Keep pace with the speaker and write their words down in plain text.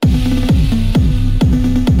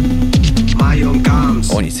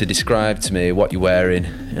to describe to me what you're wearing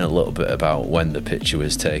and a little bit about when the picture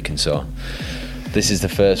was taken. So this is the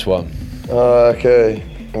first one. Okay,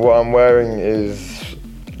 what I'm wearing is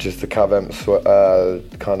just a Empt sweat,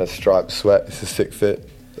 kind of striped sweat. It's a sick fit.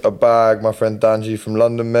 A bag my friend Danji from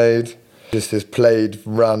London made. Just this plaid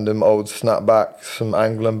random old snapback, some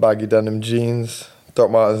Anglan baggy denim jeans, Doc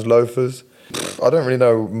Martens loafers. I don't really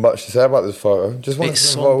know much to say about this photo. Just want It's to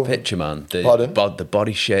some picture, man. The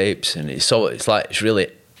body shapes, and it's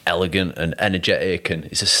really elegant and energetic, and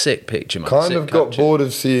it's a sick picture, man. Kind of got bored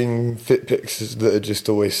of seeing fit pics that are just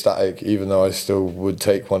always static, even though I still would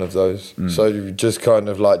take one of those. So you just kind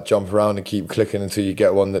of like jump around and keep clicking until you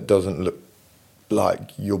get one that doesn't look like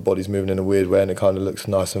your body's moving in a weird way, and it kind of looks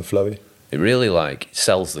nice and flowy. It really like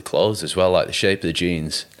sells the clothes as well, like the shape of the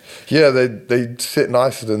jeans. Yeah, they sit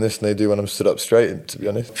nicer than this than they do when I'm stood up straight, to be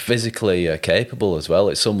honest. Physically capable as well.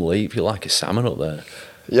 It's some leap. You're like a salmon up there.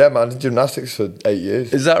 Yeah, man, I did gymnastics for 8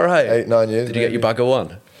 years. Is that right? 8, 9 years. Did you get your bag of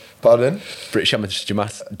one? Pardon? British Amateur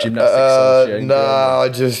Gymnastics. Nah, I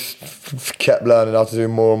just kept learning how to do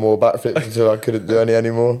more and more backflips until I couldn't do any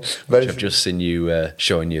anymore. I've just seen you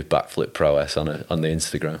showing your backflip prowess on the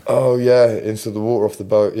Instagram. Oh yeah, into the water off the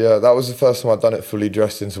boat. Yeah, that was the first time I'd done it fully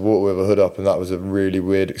dressed into water with a hood up, and that was a really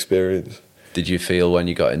weird experience. Did you feel when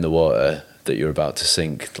you got in the water that you were about to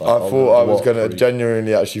sink? I thought I was gonna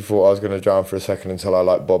genuinely actually thought I was gonna drown for a second until I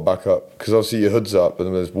like bobbed back up, because obviously your hood's up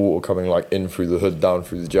and there's water coming like in through the hood down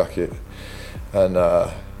through the jacket, and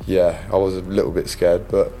yeah, I was a little bit scared,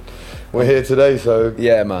 but we're here today, so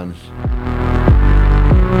yeah, man.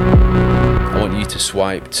 I want you to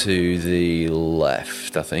swipe to the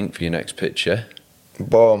left, I think, for your next picture.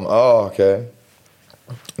 Bomb. Oh, okay.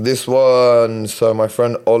 This one. So my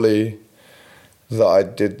friend Ollie, that I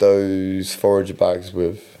did those forager bags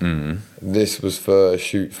with. This was for a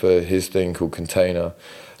shoot for his thing called Container.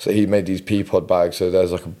 So he made these pea pod bags. So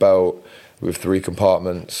there's like a belt with 3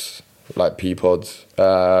 compartments, like pea pods,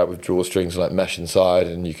 with drawstrings and like mesh inside,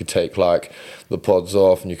 and you could take like the pods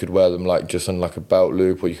off and you could wear them like just on like a belt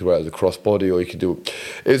loop, or you could wear it as a crossbody, or you could do.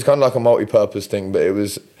 It was kind of like a multi-purpose thing, but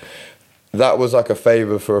that was like a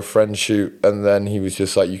favour for a friend shoot, and then he was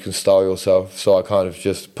just like, you can style yourself. So I kind of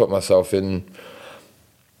just put myself in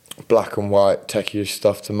black and white techie-ish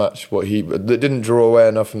stuff to match what that didn't draw away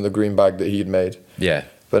enough from the green bag that he'd made. Yeah.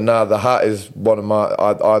 But now the hat is one of my,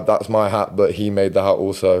 that's my hat, but he made the hat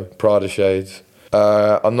also, Prada shades.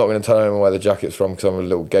 I'm not going to tell anyone where the jacket's from because I'm a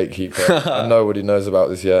little gatekeeper and nobody knows about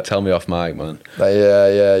this yet. Tell me off mic, man.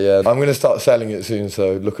 Yeah. I'm going to start selling it soon,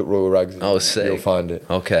 so look at Royal Rags. Oh, sick. You'll find it.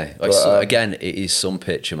 Okay. But, so, again, it is some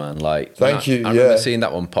picture, man. Like, thank you. I remember seeing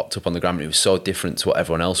that one popped up on the gram, and it was so different to what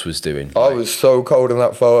everyone else was doing. I was so cold in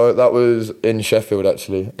that photo. That was in Sheffield,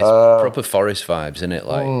 actually. It's proper forest vibes, isn't it?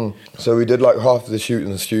 Like, so we did like half of the shoot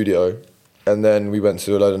in the studio, and then we went to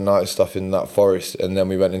do a load of night stuff in that forest, and then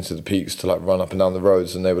we went into the peaks to like run up and down the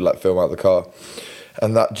roads, and they would like film out the car.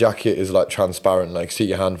 And that jacket is like transparent, like see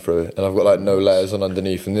your hand through it, and I've got like no layers on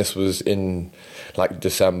underneath, and this was in like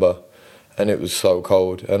December, and it was so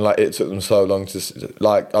cold, and like it took them so long to,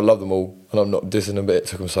 like, I love them all and I'm not dissing them, but it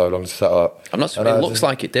took them so long to set up. I'm not. It looks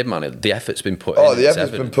like it did, man. The effort's been put in. Oh, the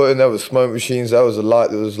effort's been put in. There was smoke machines. There was a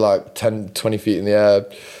light that was like 10, 20 feet in the air.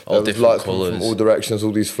 All there was different lights colours from all directions.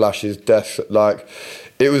 All these flashes, desks. Like,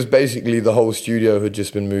 it was basically the whole studio had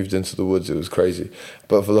just been moved into the woods. It was crazy.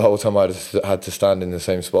 But for the whole time, I just had to stand in the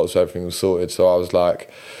same spot, so everything was sorted. So I was like,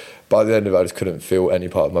 by the end of it, I just couldn't feel any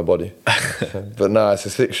part of my body. But no, it's a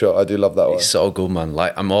sick shot. I do love that one. It's so good, man.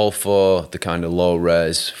 Like, I'm all for the kind of low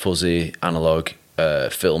res, fuzzy, analog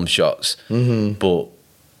film shots. But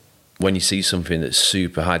when you see something that's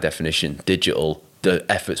super high definition, digital, the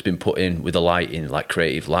effort's been put in with the lighting, like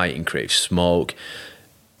creative lighting, creative smoke,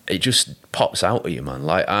 it just pops out at you, man.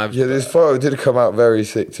 Like, this photo did come out very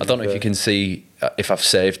sick. I don't know if you can see, if I've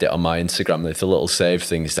saved it on my Instagram, if the little save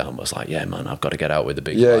thing's down, I was like, yeah, man, I've got to get out with the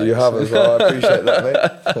big lights. You have as well. I appreciate that, mate.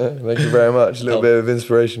 Thank you very much. A little bit of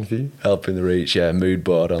inspiration for you. Helping the reach, mood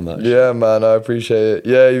board on that. Yeah, man, I appreciate it.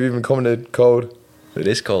 Yeah, you've even commented cold. It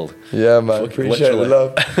is cold. Yeah, man, appreciate the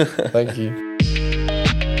love. Thank you.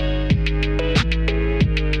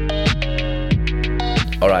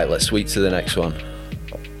 All right, let's sweep to the next one.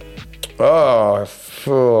 Oh,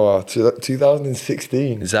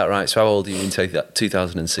 2016. Is that right? So how old are you in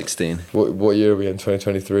 2016? What year are we in?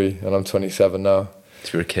 2023, and I'm 27 now.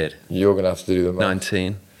 So you're a kid. You're going to have to do the math.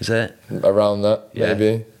 19, is it? Around that,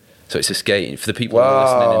 maybe. So it's a skating. For the people who are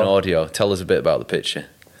listening in audio, tell us a bit about the picture.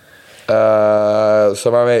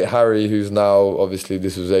 So my mate Harry, who's now, obviously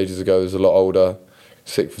this was ages ago, is a lot older,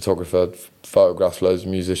 sick photographer, photographs loads of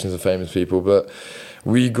musicians and famous people, but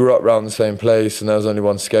we grew up around the same place, and there was only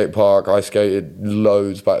one skate park. I skated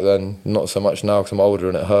loads back then, not so much now because I'm older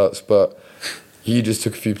and it hurts, but he just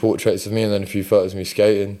took a few portraits of me and then a few photos of me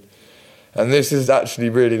skating. And this is actually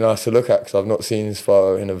really nice to look at because I've not seen this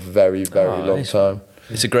photo in a very, very long time.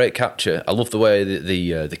 It's a great capture. I love the way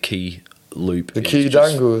the key loop. The key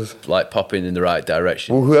dangles. Like popping in the right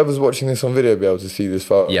direction. Well, whoever's watching this on video will be able to see this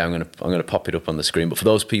photo. Yeah, I'm gonna pop it up on the screen. But for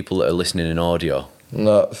those people that are listening in audio,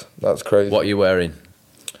 that's crazy. What are you wearing?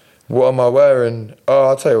 What am I wearing? Oh,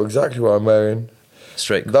 I'll tell you exactly what I'm wearing.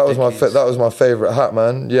 Straight cut that was my favourite hat,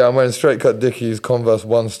 man. Yeah, I'm wearing straight cut Dickies, Converse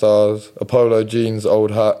 1 Stars, a polo jeans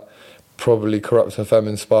old hat, probably Corrupt FM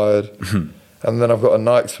inspired. And then I've got a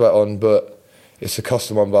Nike sweat on, but it's a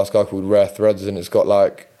custom one by this guy called Rare Threads, and it's got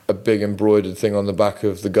like a big embroidered thing on the back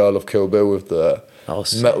of the girl of Kill Bill with the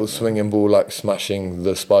metal swinging ball, like smashing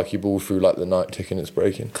the spiky ball through like the night tick and it's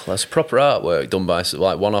breaking. That's proper artwork done by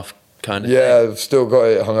like one-off kind of yeah thing. I've still got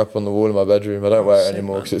it hung up on the wall in my bedroom. I don't wear it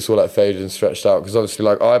anymore because it's all like faded and stretched out, because obviously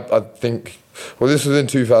like I think, well, this was in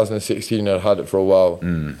 2016 and I had it for a while,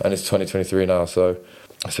 and it's 2023 now, so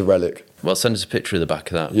it's a relic. Well, send us a picture of the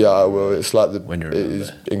back of that. Yeah, I will. It's like it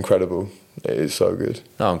is incredible. It is so good.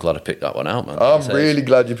 No, I'm glad I picked that one out, man. I'm really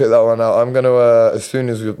glad you picked that one out. I'm going to, as soon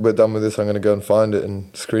as we're done with this, I'm going to go and find it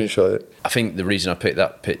and screenshot it. I think the reason I picked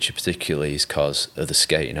that picture particularly is because of the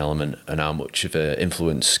skating element and how much of an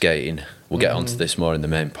influence skating. We'll get onto this more in the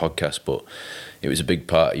main podcast, but it was a big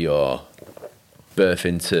part of your birth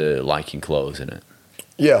into liking clothes, isn't it?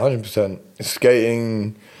 Yeah, 100%.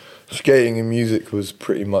 Skating and music was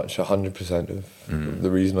pretty much 100% of the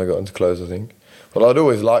reason I got into clothes, I think. Well, I'd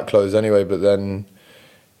always liked clothes anyway, but then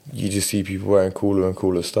you just see people wearing cooler and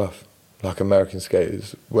cooler stuff. Like American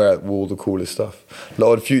skaters wear all the coolest stuff. A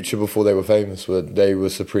lot of Future, before they were famous, they were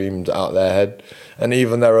supreme out their head. And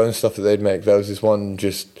even their own stuff that they'd make. There was this one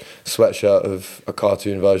just sweatshirt of a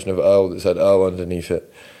cartoon version of Earl that said Earl underneath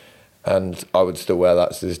it. And I would still wear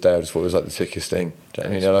that to this day. I just thought it was like the sickest thing. Do you know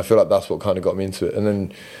what I mean? And I feel like that's what kind of got me into it. And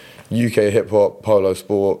then UK hip-hop, polo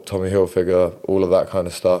sport, Tommy Hilfiger, all of that kind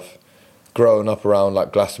of stuff. Growing up around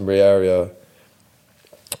like Glastonbury area,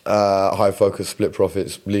 High Focus, Split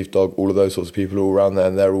Profits, Leaf Dog, all of those sorts of people all around there,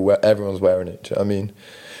 and everyone's wearing it. Do you know what I mean?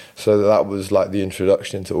 So that was like the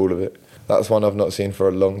introduction to all of it. That's one I've not seen for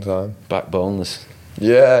a long time. Backboneless.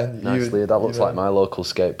 Yeah. Nicely. That looks like my local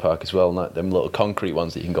skate park as well. Like them little concrete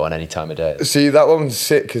ones that you can go on any time of day. See, that one's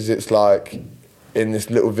sick because it's like in this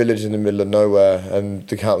little village in the middle of nowhere, and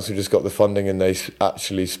the council just got the funding and they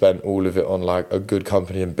actually spent all of it on like a good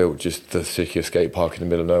company and built just the sickest skate park in the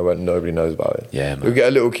middle of nowhere and nobody knows about it. Yeah, man. You'll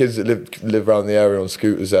get little kids that live around the area on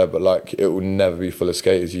scooters there, but like it will never be full of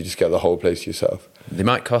skaters. You just get the whole place yourself. They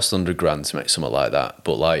might cost $100,000 to make something like that,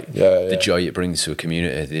 but like the joy it brings to a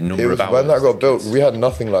community, the number of hours. When that got built, we had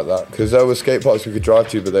nothing like that because there were skate parks we could drive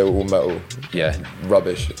to, but they were all metal,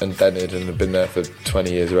 rubbish and dented, and had been there for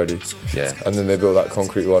 20 years already. Yeah, and then they built that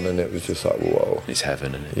concrete one, and it was just like, whoa, it's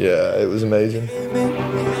heaven, isn't it? Yeah, it was amazing.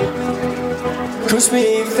 Cruise me,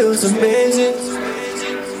 it feels amazing.